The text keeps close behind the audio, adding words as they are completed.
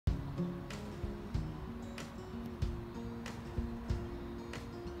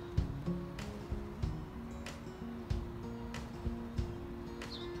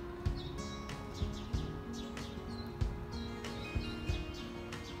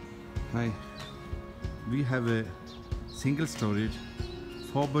Hi, we have a single storage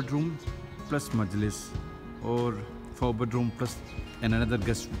 4-bedroom plus Majlis, or 4-bedroom plus another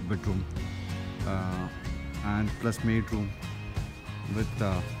guest bedroom and plus maid room with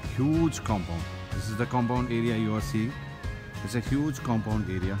a huge compound. This is the compound area you are seeing. It's a huge compound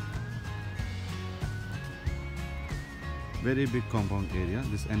area, very big compound area.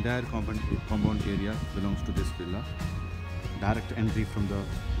 This entire compound area belongs to this villa. Direct entry from the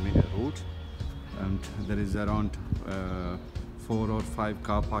main road, and there is around 4 or 5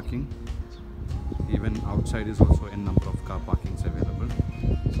 car parking. Even outside is also a number of car parkings available.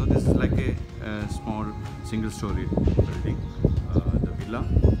 So this is like a small single-story building, the villa.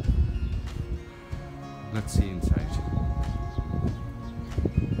 Let's see inside.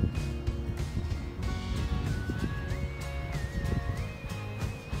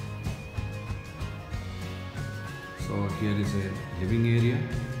 So here is a living area,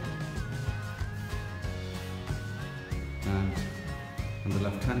 and on the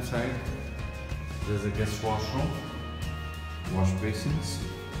left hand side there is a guest washroom, wash basins,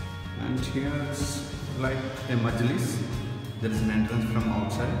 and here is like a Majlis. There is an entrance from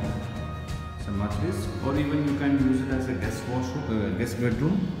outside. It's a Majlis, or even you can use it as a guest washroom, guest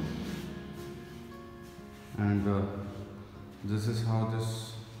bedroom. And this is how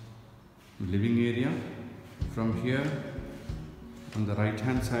this living area. From here on the right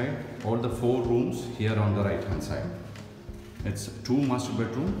hand side, all the 4 rooms here on the right hand side. It's 2 master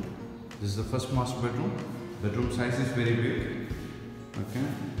bedroom. This is the first master bedroom. Bedroom size is very big. Okay,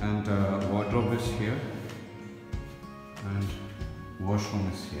 and wardrobe is here, and washroom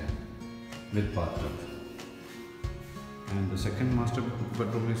is here with bathtub. And the second master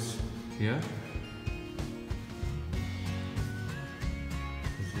bedroom is here.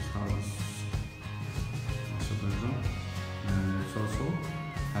 This is how this bedroom, and it's also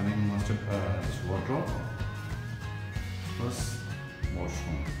having master this wardrobe plus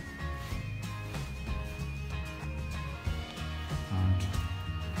washroom. And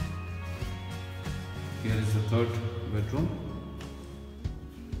here is the 3rd bedroom.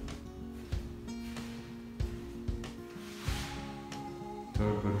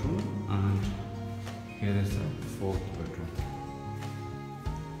 And here is the 4th bedroom.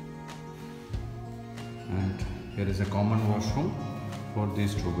 And here is a common washroom for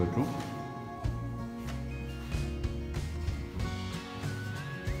these 2 bedrooms.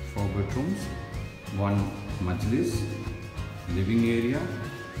 4 bedrooms, 1 Majlis, living area,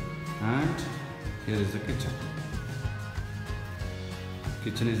 and here is the kitchen.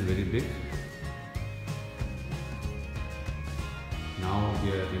 Kitchen is very big. Now we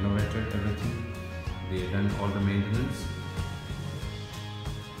have renovated everything. We have done all the maintenance.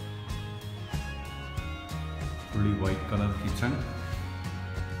 Fully white color kitchen,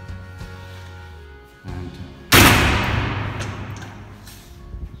 and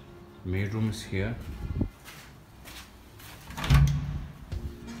maid room is here.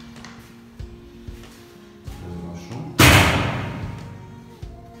 Washroom.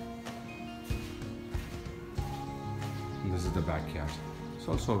 This is the backyard. It's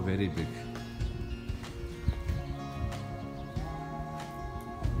also very big.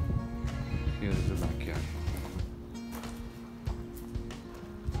 Here is the backyard.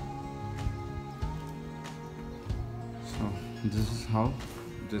 This is how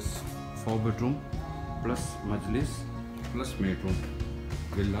this 4-bedroom plus Majlis plus maid room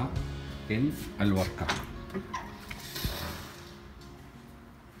villa in Warqa.